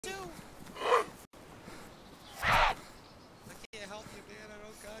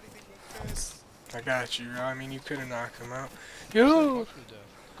I got you. I mean, you could have knocked him out. Yo!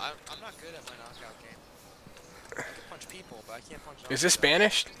 I'm not good at my knockout game. I can punch people, but I can't punch. Is this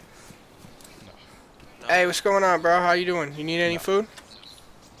Spanish? No. Hey, what's going on, bro? How you doing? You need any food?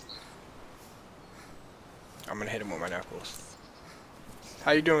 I'm gonna hit him with my knuckles.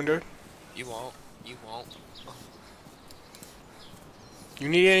 How you doing, dude? You won't. You won't. You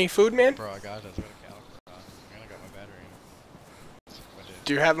need any food, man? Bro, I got it. I got my battery in.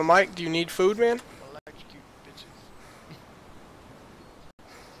 Do you have a mic? Do you need food, man? Electrocute bitches.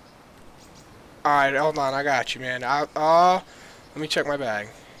 Alright, hold on. I got you, man. Let me check my bag.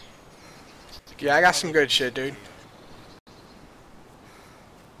 Yeah, I got some good shit, dude.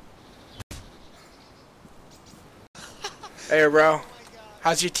 Hey, bro.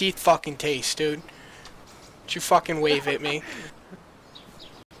 How's your teeth fucking taste, dude? Don't you fucking wave at me?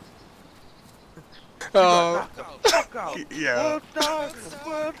 Oh. Yeah. World star!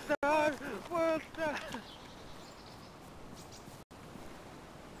 World star! World star!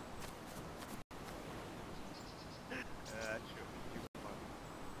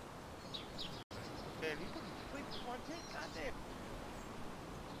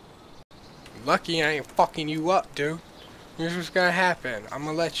 Lucky I ain't fucking you up, dude. Here's what's gonna happen. I'm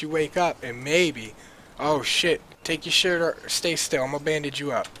gonna let you wake up and maybe... Oh shit. Take your shirt or stay still. I'm gonna bandage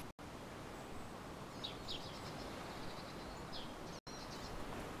you up.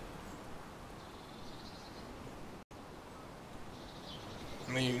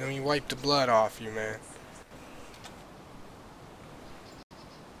 Let me wipe the blood off you, man.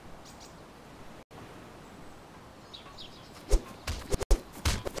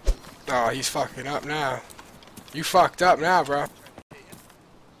 Oh, he's fucking up now. You fucked up now, bro.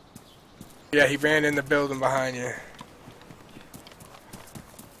 Yeah, he ran in the building behind you.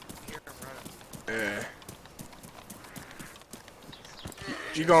 Yeah.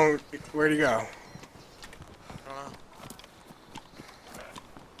 You going... Where'd he go?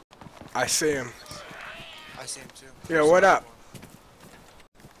 I see him. I see him too. Yo, what up?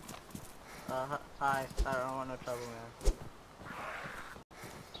 Hi. I don't want no trouble, man.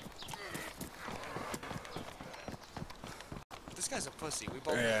 This guy's a pussy. We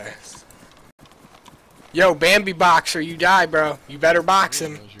both Yeah. mixed. Yo, Bambi Boxer, you die, bro. You better box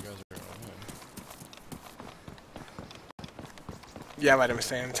him. Yeah, let him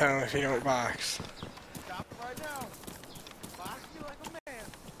stand. Tell him if he don't box. Stop right now. Box you like a man.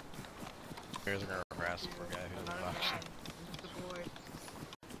 Here's a girl harass for a guy who's boxing. This is the boy.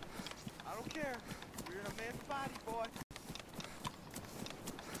 I don't care. You're in a man's body, boy.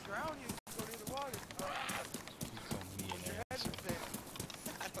 Drown you. Go to the water. Your head is there.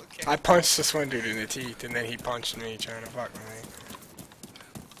 I don't care. I punched this one dude in the teeth, and then he punched me trying to fuck with me.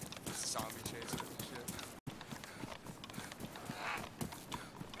 Zombie chaser and shit.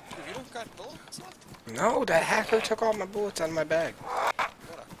 Dude, you don't got bullets left? No, that hacker took all my bullets out of my bag. What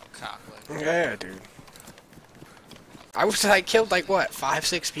a cockler. Yeah, dude. I was like killed like what,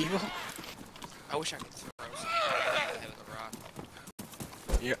 5-6 people? I wish I could throw something at the head of the rock.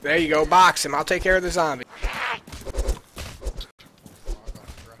 Yeah, there you go, box him. I'll take care of the zombie.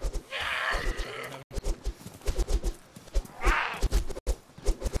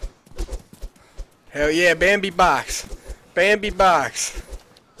 Hell yeah, Bambi box. Bambi box.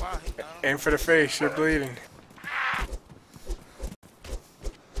 Wow, And for the face, you're bleeding.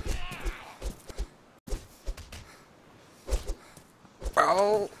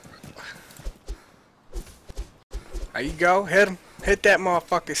 Oh. There you go. Hit him. Hit that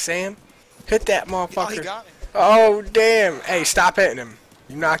motherfucker, Sam. Hit that motherfucker. Oh, he got me. Oh, damn. Hey, stop hitting him.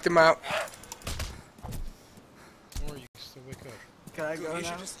 You knocked him out. Or you can still wake up. Can I go You now?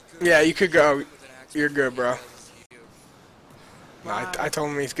 should just Yeah, you could go. with an axe You're good, bro. because you- No, I told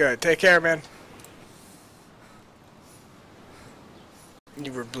him he's good. Take care, man.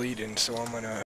 You were bleeding, so I'm gonna...